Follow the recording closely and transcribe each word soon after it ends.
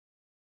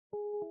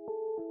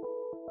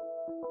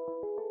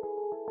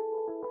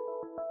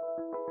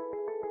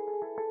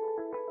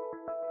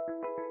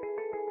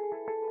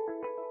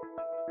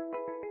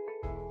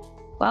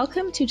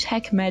Welcome to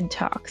Tech Med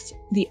Talks,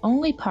 the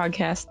only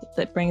podcast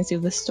that brings you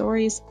the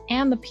stories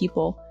and the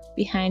people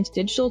behind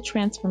digital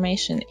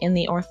transformation in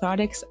the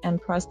orthotics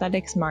and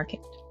prosthetics market.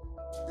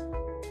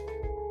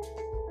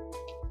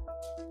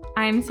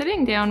 I'm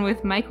sitting down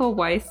with Michael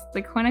Weiss,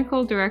 the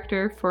Clinical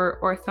Director for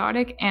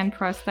Orthotic and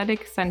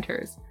Prosthetic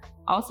Centers,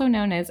 also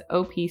known as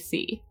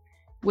OPC,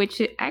 which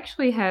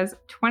actually has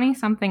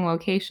 20-something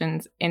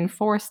locations in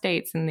 4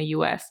 states in the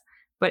US,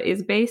 but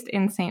is based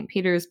in St.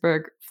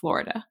 Petersburg,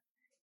 Florida.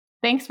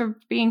 Thanks for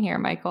being here,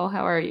 Michael.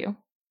 How are you?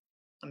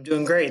 I'm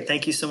doing great.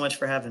 Thank you so much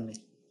for having me.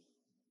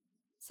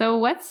 So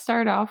let's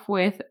start off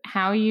with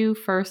how you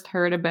first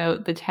heard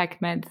about the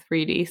TechMed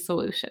 3D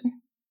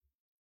solution.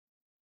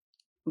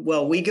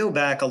 Well, we go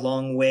back a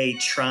long way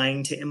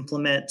trying to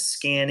implement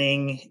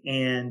scanning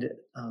and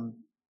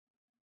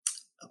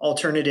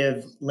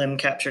alternative limb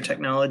capture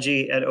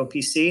technology at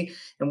OPC.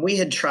 And we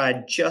had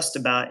tried just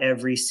about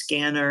every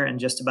scanner and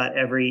just about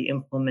every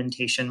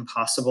implementation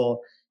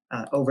possible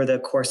over the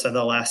course of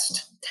the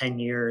last 10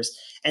 years.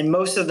 And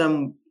most of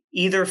them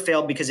either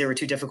failed because they were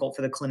too difficult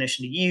for the clinician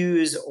to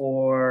use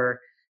or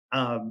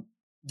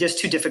just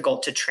too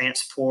difficult to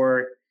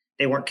transport.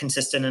 They weren't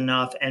consistent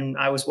enough. And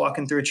I was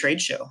walking through a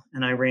trade show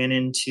and I ran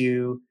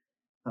into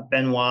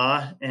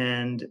Benoit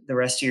and the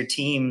rest of your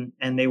team,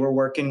 and they were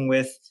working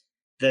with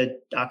the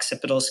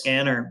occipital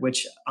scanner,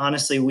 which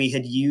honestly we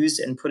had used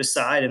and put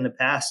aside in the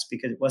past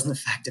because it wasn't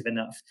effective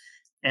enough.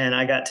 And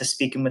I got to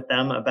speaking with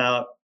them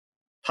about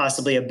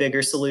possibly a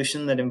bigger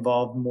solution that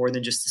involved more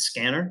than just the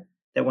scanner,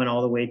 that went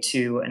all the way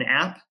to an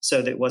app,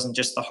 so that it wasn't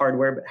just the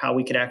hardware, but how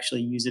we could actually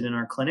use it in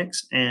our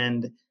clinics.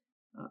 And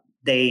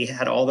they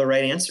had all the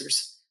right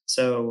answers.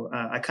 So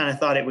I kind of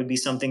thought it would be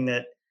something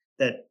that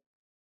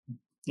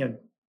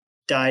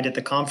died at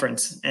the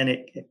conference,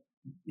 and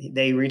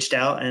they reached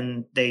out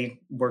and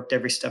they worked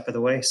every step of the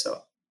way. So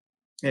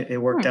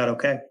it worked out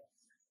okay.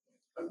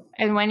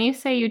 And when you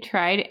say you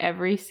tried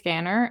every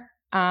scanner,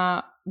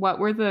 what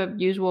were the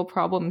usual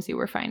problems you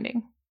were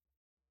finding?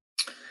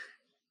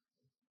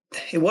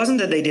 It wasn't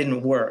that they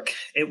didn't work.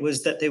 It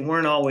was that they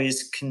weren't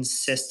always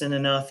consistent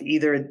enough.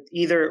 Either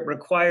it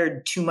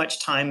required too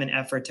much time and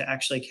effort to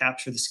actually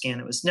capture the scan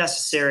that was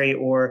necessary,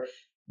 or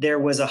there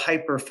was a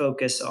hyper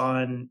focus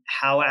on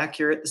how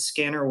accurate the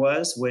scanner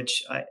was,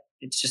 which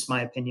it's just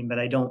my opinion, but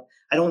I don't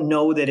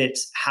know that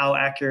it's how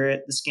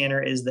accurate the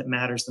scanner is that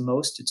matters the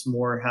most. It's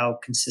more how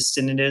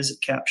consistent it is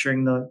at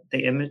capturing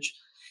the image.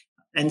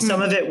 And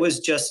some of it was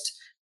just,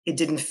 it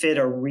didn't fit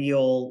a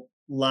real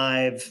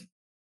live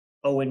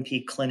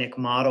O&P clinic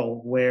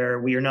model where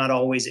we are not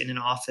always in an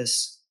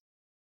office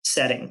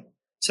setting.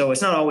 So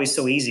it's not always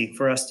so easy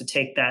for us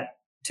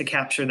to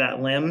capture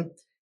that limb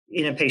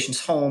in a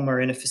patient's home or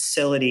in a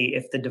facility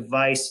if the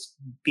device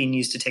being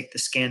used to take the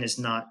scan is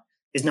not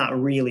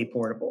really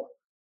portable.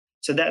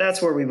 So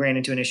that's where we ran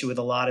into an issue with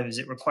a lot of it. Is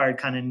it required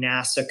kind of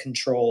NASA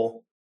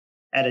control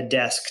at a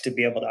desk to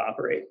be able to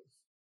operate.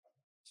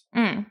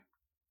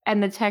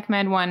 And the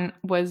TechMed one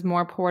was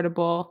more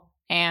portable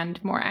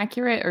and more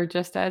accurate, or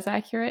just as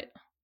accurate?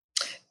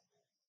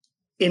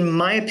 In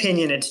my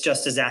opinion, it's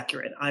just as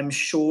accurate. I'm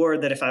sure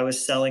that if I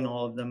was selling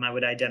all of them, I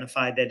would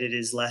identify that it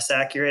is less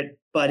accurate,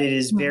 but it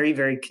is very,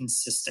 very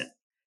consistent.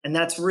 And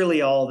that's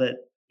really all that,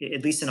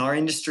 at least in our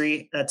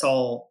industry, that's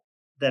all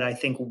that I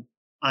think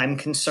I'm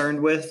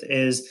concerned with,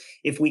 is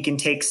if we can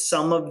take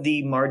some of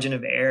the margin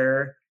of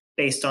error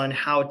based on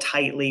how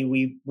tightly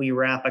we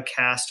wrap a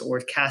cast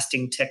or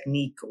casting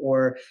technique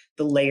or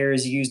the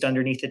layers used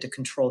underneath it to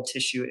control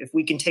tissue. If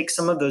we can take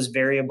some of those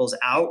variables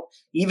out,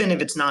 even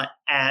if it's not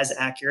as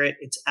accurate,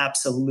 it's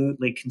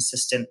absolutely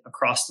consistent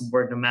across the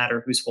board, no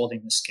matter who's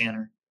holding the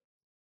scanner.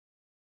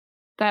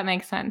 That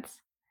makes sense.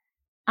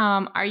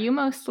 Are you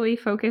mostly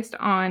focused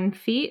on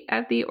feet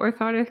at the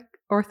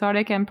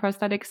orthotic and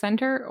prosthetic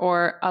center,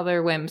 or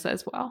other limbs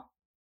as well?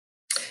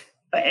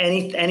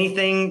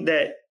 Anything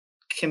that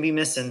can be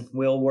missing,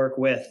 we'll work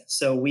with.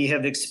 So we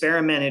have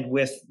experimented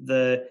with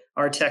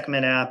our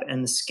TechMed app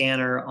and the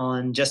scanner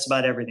on just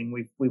about everything.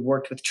 We've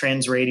worked with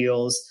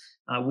transradials.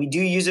 We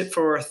do use it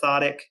for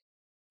orthotic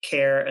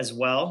care as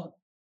well.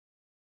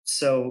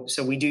 So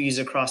we do use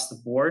it across the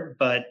board,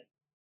 but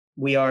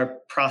we are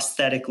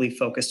prosthetically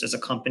focused as a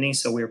company.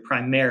 So we're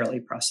primarily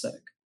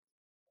prosthetic.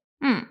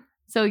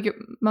 So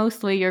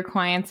mostly your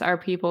clients are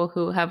people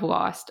who have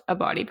lost a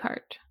body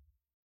part.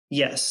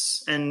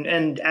 Yes.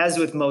 And as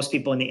with most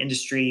people in the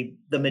industry,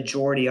 the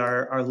majority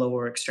are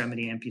lower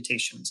extremity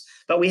amputations.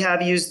 But we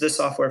have used the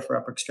software for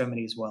upper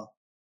extremity as well.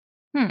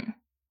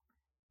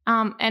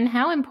 And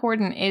how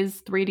important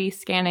is 3D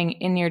scanning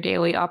in your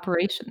daily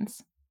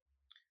operations?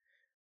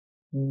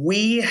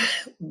 We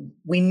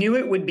knew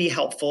it would be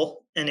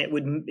helpful and it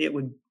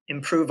would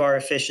improve our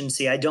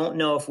efficiency. I don't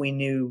know if we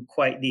knew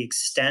quite the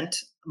extent.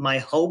 My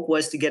hope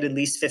was to get at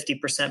least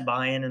 50%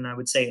 buy-in. And I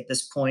would say at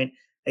this point,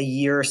 a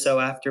year or so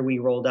after we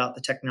rolled out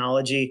the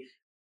technology,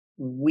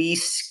 we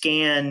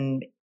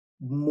scan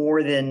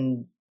more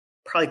than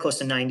probably close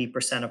to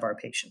 90% of our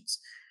patients.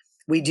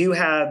 We do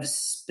have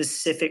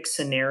specific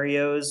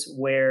scenarios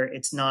where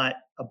it's not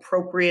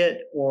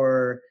appropriate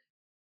or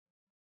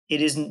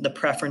it isn't the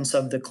preference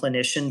of the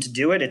clinician to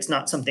do it. It's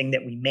not something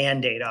that we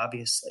mandate,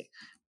 obviously,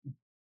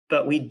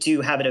 but we do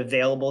have it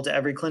available to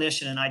every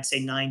clinician. And I'd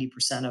say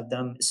 90% of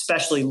them,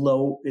 especially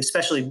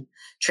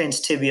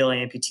transtibial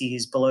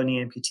amputees,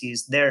 below-knee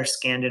amputees, they're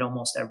scanned in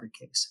almost every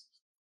case.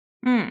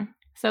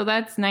 So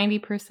that's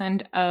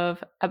 90%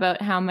 of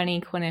about how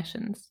many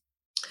clinicians?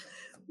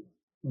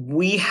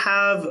 We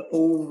have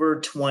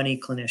over 20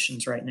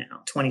 clinicians right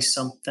now, 20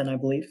 something, I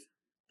believe.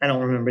 I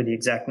don't remember the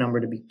exact number,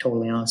 to be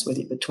totally honest with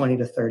you, but 20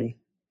 to 30.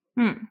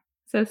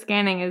 So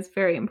scanning is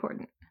very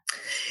important.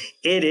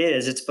 It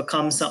is. It's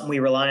become something we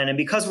rely on. And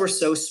because we're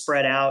so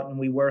spread out and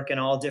we work in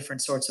all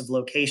different sorts of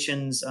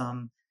locations,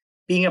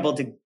 being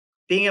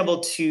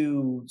able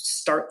to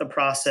start the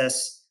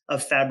process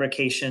of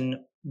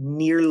fabrication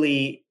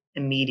nearly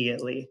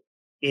immediately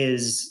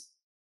is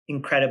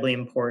incredibly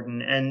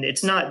important. And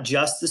it's not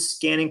just the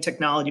scanning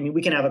technology. I mean,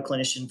 we can have a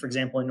clinician, for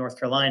example, in North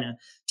Carolina,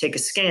 take a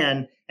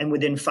scan, and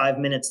within 5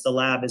 minutes, the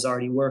lab is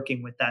already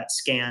working with that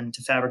scan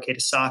to fabricate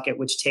a socket,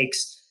 which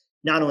takes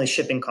not only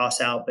shipping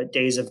costs out, but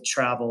days of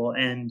travel.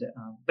 And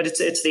but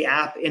it's the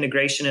app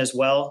integration as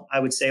well. I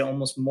would say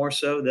almost more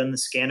so than the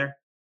scanner,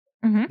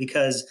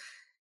 because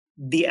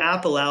the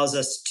app allows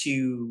us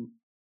to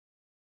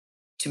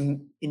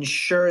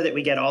ensure that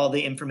we get all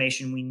the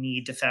information we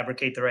need to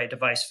fabricate the right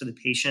device for the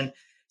patient.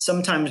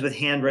 Sometimes with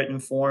handwritten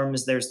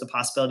forms, there's the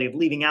possibility of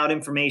leaving out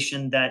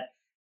information that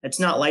it's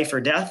not life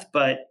or death,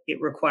 but it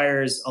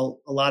requires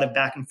a lot of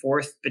back and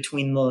forth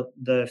between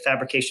the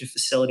fabrication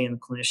facility and the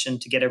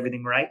clinician to get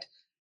everything right.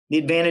 The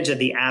advantage of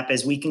the app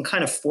is we can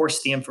kind of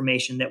force the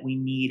information that we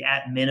need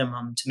at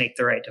minimum to make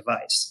the right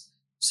device.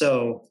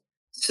 So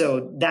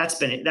that's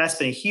been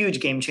a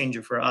huge game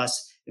changer for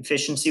us,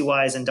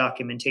 efficiency-wise and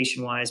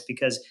documentation-wise,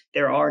 because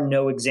there are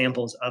no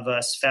examples of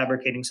us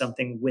fabricating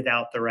something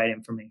without the right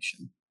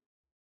information.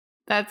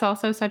 That's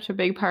also such a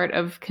big part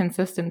of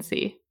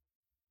consistency.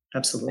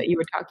 Absolutely. That you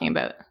were talking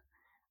about.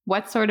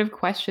 What sort of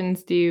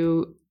questions do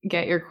you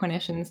get your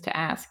clinicians to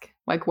ask?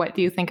 Like, what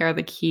do you think are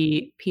the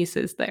key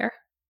pieces there?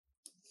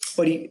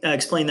 What do you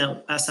explain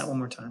that? Ask that one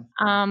more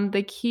time.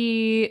 The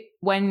key,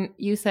 when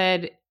you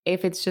said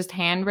if it's just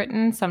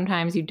handwritten,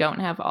 sometimes you don't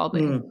have all the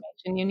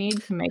information you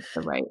need to make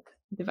the right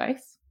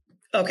device.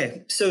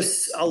 Okay,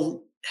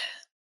 so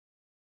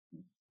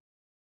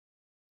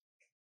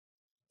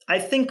I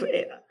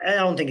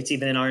don't think it's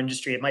even in our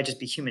industry. It might just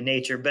be human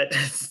nature, but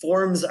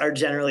forms are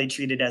generally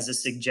treated as a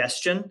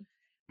suggestion.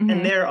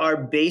 And there are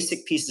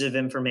basic pieces of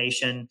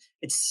information.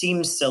 It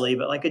seems silly,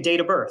 but like a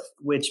date of birth,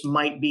 which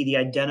might be the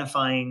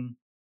identifying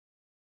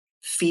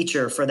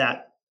feature for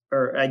that,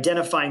 or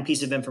identifying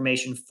piece of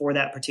information for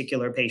that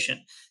particular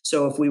patient.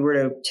 So if we were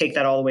to take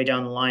that all the way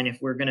down the line, if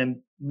we're going to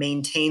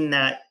maintain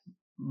that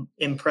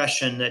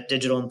impression, that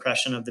digital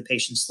impression of the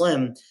patient's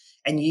limb,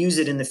 and use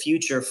it in the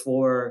future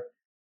for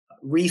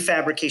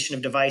refabrication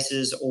of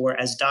devices or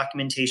as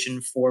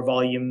documentation for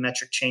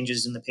volumetric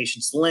changes in the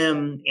patient's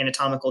limb,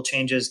 anatomical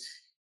changes,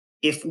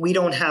 if we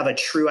don't have a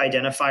true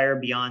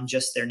identifier beyond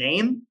just their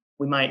name,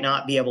 we might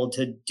not be able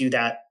to do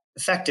that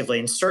effectively,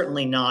 and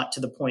certainly not to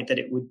the point that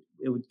it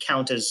would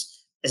count as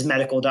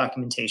medical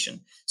documentation.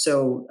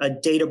 So a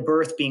date of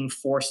birth being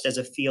forced as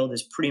a field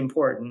is pretty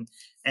important.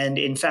 And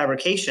in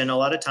fabrication, a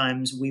lot of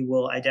times we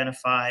will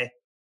identify,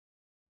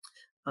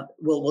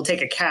 we'll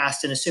take a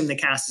cast and assume the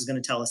cast is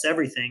going to tell us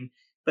everything.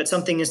 But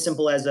something as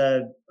simple as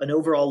an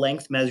overall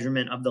length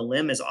measurement of the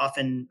limb is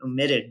often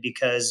omitted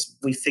because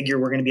we figure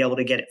we're going to be able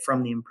to get it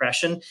from the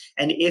impression.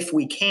 And if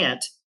we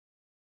can't,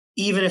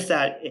 even if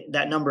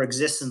that number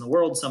exists in the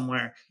world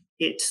somewhere,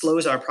 it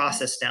slows our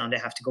process down to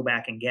have to go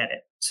back and get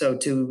it. So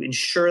to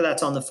ensure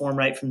that's on the form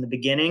right from the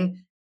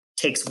beginning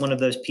takes one of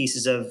those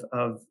pieces of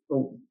a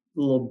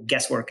little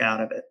guesswork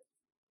out of it.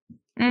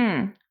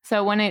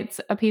 So when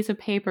it's a piece of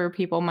paper,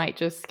 people might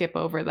just skip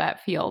over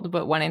that field.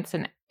 But when it's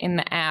in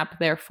the app,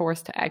 they're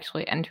forced to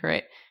actually enter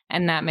it.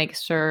 And that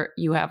makes sure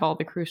you have all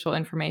the crucial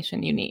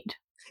information you need.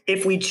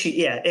 If we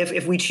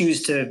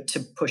choose to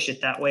push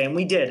it that way, and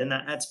we did, and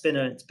it's been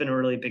a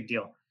really big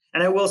deal.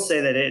 And I will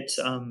say that it's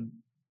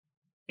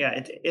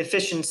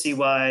efficiency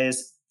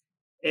wise,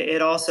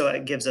 it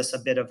also gives us a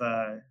bit of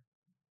a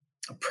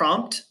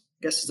prompt,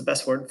 I guess is the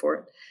best word for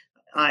it.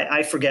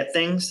 I forget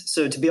things,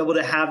 so to be able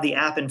to have the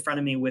app in front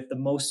of me with the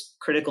most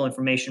critical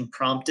information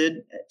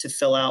prompted to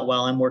fill out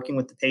while I'm working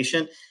with the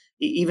patient,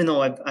 even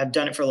though I've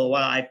done it for a little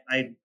while,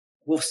 I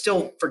will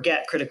still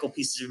forget critical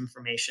pieces of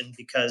information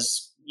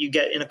because you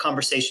get in a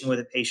conversation with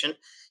a patient,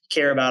 you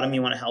care about them,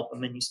 you want to help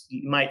them, and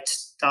you might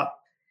stop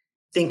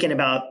thinking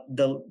about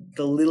the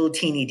little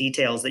teeny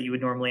details that you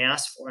would normally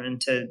ask for. And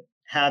to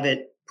have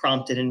it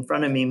prompted in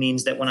front of me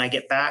means that when I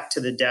get back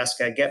to the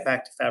desk, I get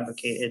back to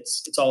fabricate,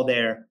 it's all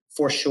there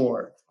for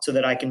sure, so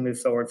that I can move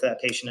forward for that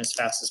patient as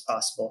fast as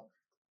possible,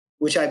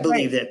 which I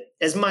believe that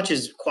as much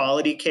as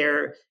quality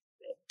care,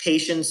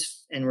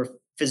 patients and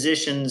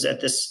physicians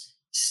at this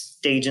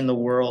stage in the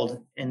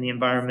world and the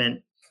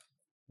environment,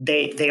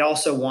 they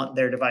also want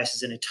their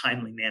devices in a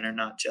timely manner,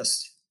 not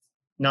just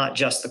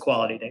the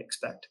quality they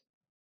expect.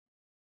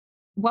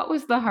 What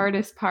was the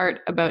hardest part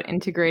about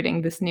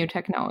integrating this new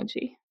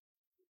technology?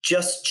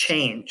 Just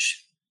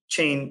change,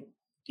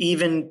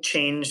 even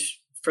change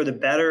for the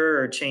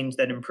better or change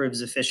that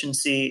improves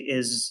efficiency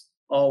is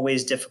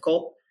always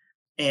difficult.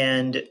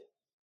 And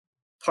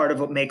part of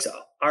what makes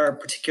our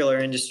particular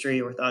industry,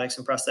 orthotics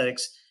and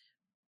prosthetics,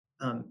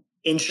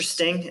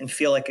 interesting and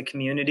feel like a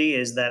community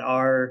is that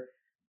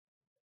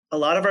a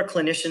lot of our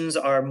clinicians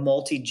are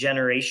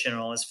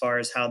multi-generational as far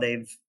as how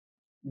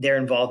their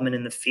involvement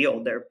in the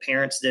field. Their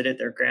parents did it,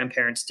 their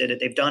grandparents did it.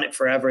 They've done it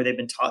forever. They've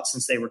been taught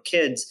since they were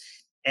kids.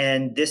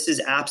 And this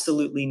is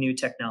absolutely new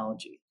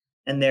technology.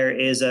 And there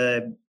is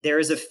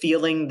a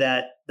feeling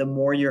that the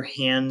more your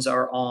hands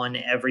are on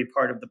every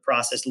part of the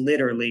process,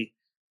 literally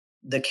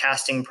the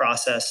casting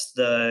process,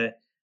 the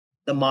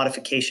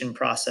modification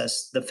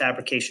process, the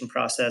fabrication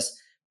process,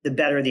 the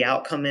better the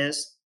outcome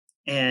is.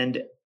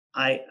 And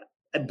I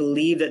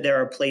believe that there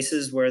are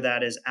places where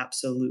that is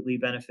absolutely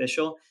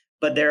beneficial,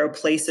 but there are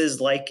places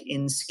like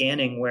in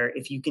scanning where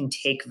if you can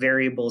take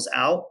variables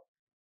out,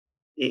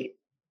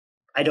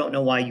 I don't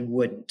know why you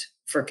wouldn't,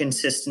 for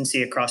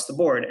consistency across the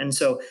board. And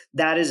so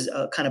that is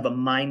a kind of a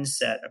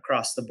mindset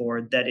across the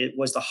board that it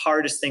was the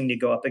hardest thing to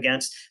go up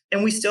against.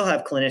 And we still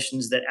have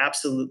clinicians that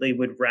absolutely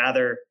would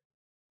rather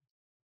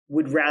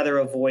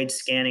avoid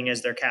scanning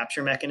as their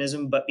capture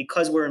mechanism. But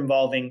because we're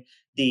involving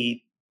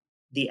the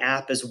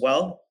app as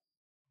well,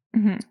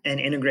 mm-hmm. and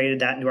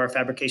integrated that into our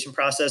fabrication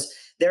process,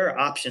 there are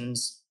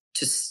options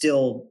to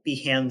still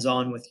be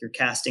hands-on with your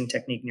casting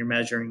technique and your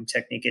measuring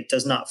technique. It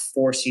does not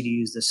force you to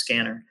use the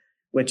scanner,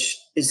 which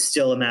is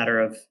still a matter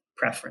of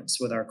preference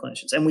with our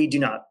clinicians. And we do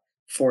not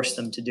force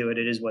them to do it.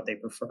 It is what they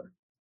prefer.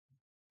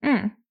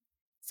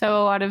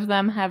 So a lot of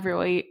them have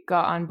really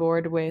got on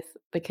board with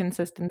the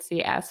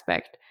consistency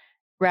aspect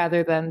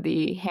rather than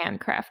the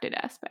handcrafted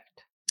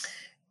aspect.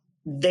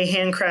 They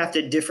handcraft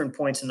at different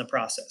points in the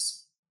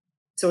process.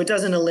 So it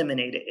doesn't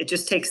eliminate it. It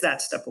just takes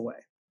that step away.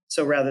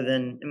 So rather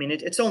than,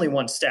 it's only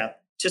one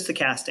step, just the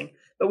casting,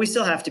 but we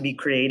still have to be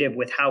creative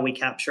with how we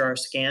capture our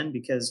scan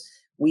because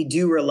we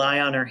do rely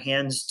on our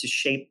hands to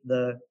shape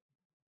the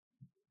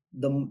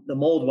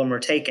mold when we're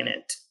taking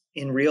it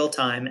in real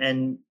time.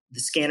 And the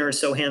scanner is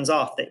so hands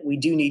off that we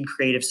do need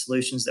creative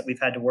solutions that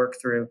we've had to work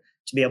through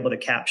to be able to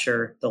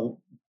capture the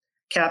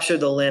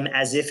limb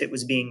as if it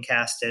was being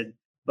casted,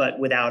 but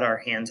without our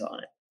hands on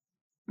it.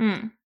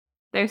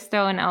 There's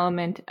still an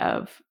element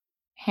of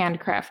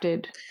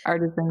handcrafted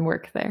artisan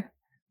work there.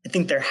 I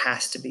think there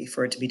has to be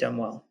for it to be done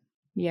well.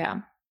 Yeah.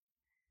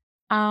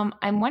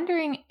 I'm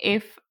wondering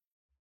if,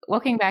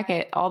 looking back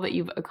at all that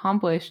you've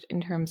accomplished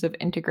in terms of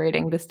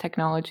integrating this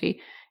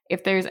technology,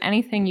 if there's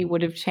anything you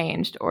would have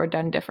changed or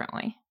done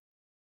differently.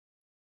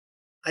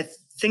 I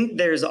think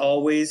there's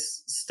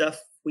always stuff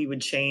we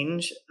would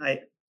change. I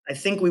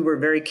think we were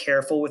very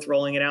careful with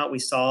rolling it out. We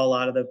saw a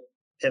lot of the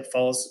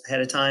pitfalls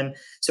ahead of time.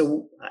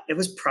 So it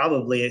was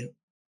probably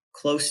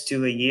close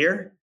to a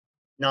year,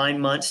 9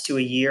 months to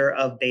a year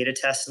of beta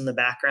tests in the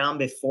background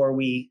before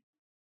we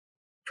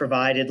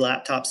provided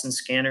laptops and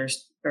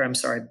scanners,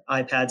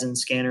 iPads and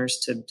scanners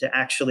to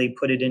actually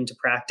put it into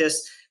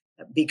practice.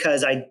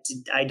 Because I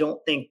don't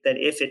think that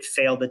if it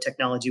failed, the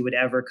technology would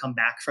ever come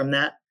back from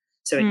that.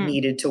 So it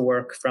needed to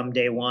work from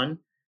day one.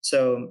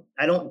 So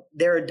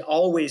there are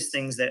always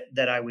things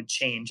that I would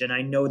change. And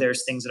I know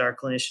there's things that our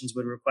clinicians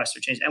would request or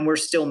change. And we're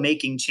still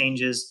making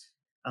changes,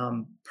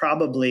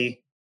 probably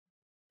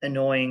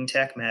annoying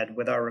TechMed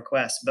with our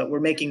requests, but we're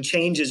making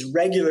changes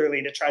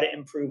regularly to try to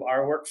improve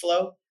our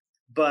workflow.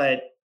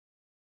 But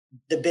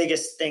the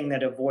biggest thing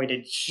that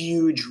avoided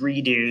huge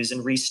redos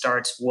and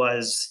restarts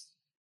was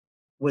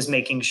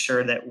making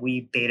sure that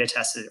we beta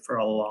tested it for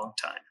a long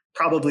time,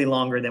 probably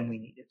longer than we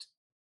needed.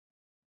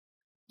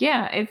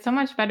 Yeah, it's so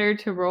much better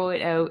to roll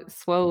it out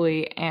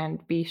slowly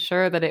and be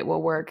sure that it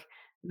will work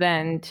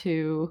than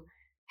to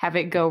have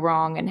it go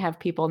wrong and have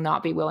people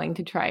not be willing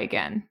to try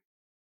again.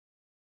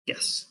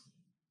 Yes.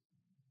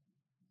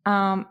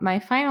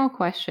 My final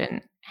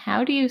question,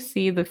 how do you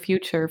see the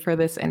future for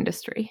this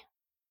industry?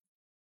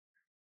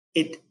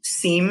 It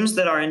seems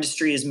that our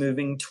industry is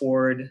moving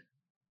toward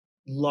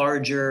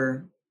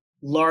larger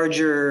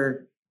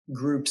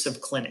groups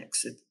of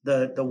clinics.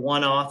 The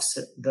one-offs,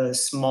 the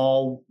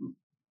small,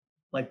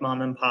 like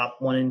mom and pop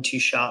 1 and 2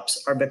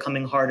 shops are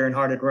becoming harder and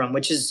harder to run,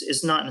 which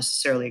is not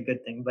necessarily a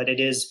good thing, but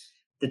it is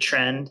the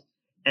trend.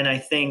 And I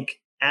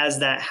think as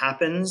that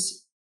happens,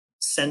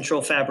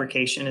 central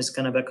fabrication is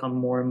going to become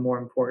more and more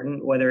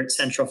important, whether it's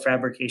central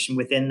fabrication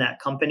within that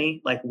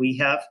company like we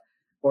have,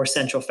 or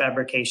central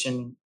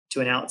fabrication to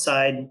an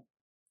outside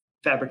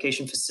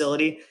fabrication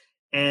facility.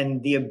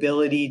 And the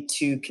ability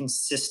to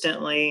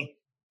consistently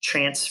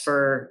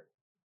transfer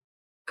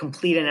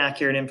complete and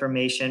accurate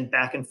information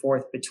back and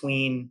forth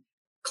between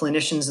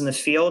clinicians in the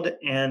field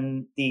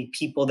and the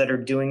people that are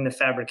doing the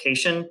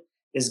fabrication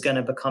is going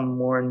to become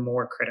more and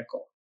more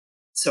critical.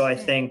 So I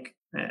think,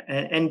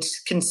 and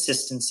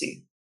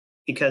consistency,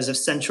 because of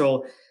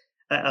someone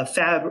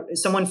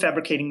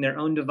fabricating their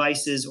own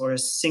devices or a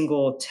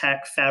single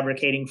tech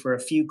fabricating for a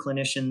few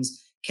clinicians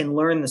can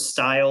learn the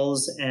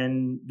styles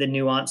and the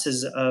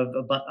nuances of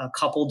a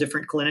couple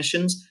different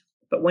clinicians.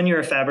 But when you're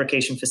a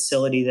fabrication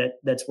facility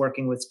that's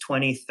working with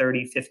 20,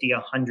 30, 50,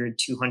 100,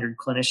 200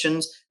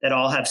 clinicians that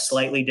all have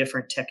slightly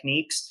different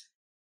techniques,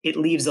 it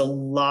leaves a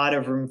lot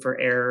of room for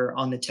error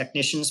on the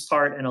technician's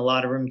part and a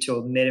lot of room to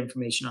omit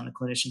information on the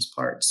clinician's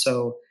part.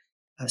 So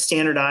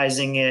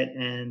standardizing it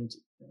and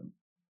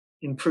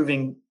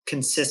improving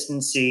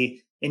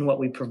consistency in what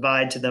we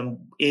provide to them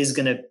is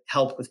going to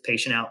help with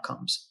patient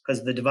outcomes,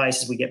 because the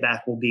devices we get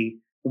back will be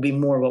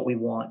more what we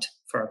want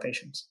for our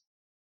patients.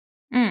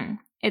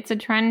 It's a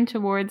trend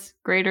towards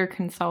greater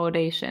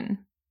consolidation,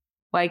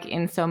 like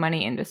in so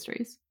many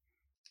industries.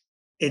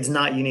 It's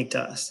not unique to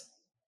us.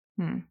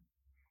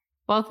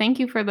 Well, thank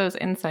you for those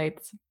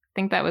insights. I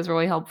think that was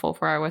really helpful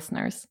for our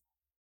listeners.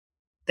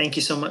 Thank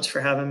you so much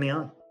for having me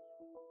on.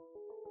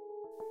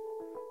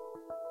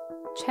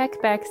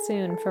 Check back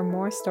soon for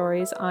more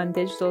stories on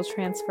digital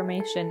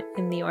transformation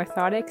in the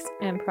orthotics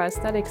and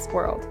prosthetics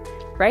world,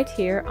 right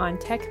here on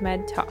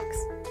TechMed Talks.